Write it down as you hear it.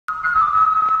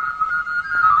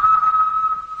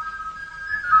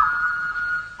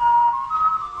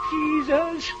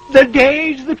Jesus, the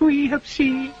days that we have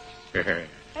seen. Do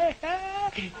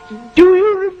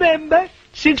you remember,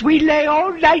 since we lay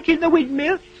all night in the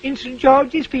windmill in St.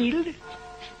 George's Field?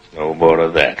 No more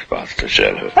of that, Master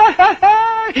Sherlock.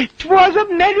 'Twas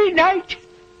a merry night.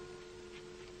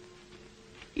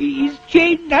 Is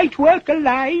Jane Nightwork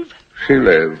alive? She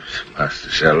lives, Master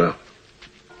Sherlock.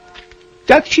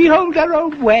 Doth she hold her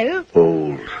own well?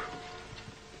 Old.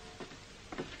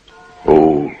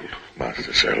 Old,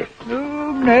 Master Sherlock.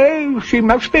 Oh, no, she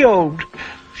must be old.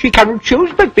 She cannot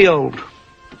choose but be old.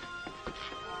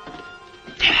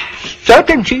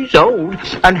 Certain she's old,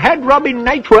 and had Robin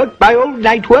Nightwork by old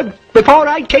Nightwork before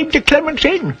I came to Clement's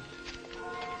Inn.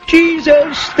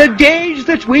 Jesus, the days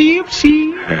that we have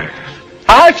seen.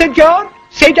 Sir John,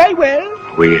 said I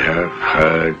well? We have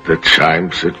heard the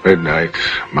chimes at midnight,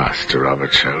 Master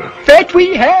Robert Sherlock. That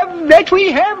we have, that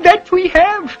we have, that we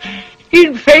have.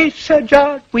 In faith, Sir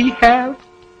John, we have.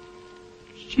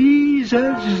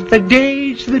 Jesus, the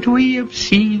days that we have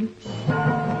seen.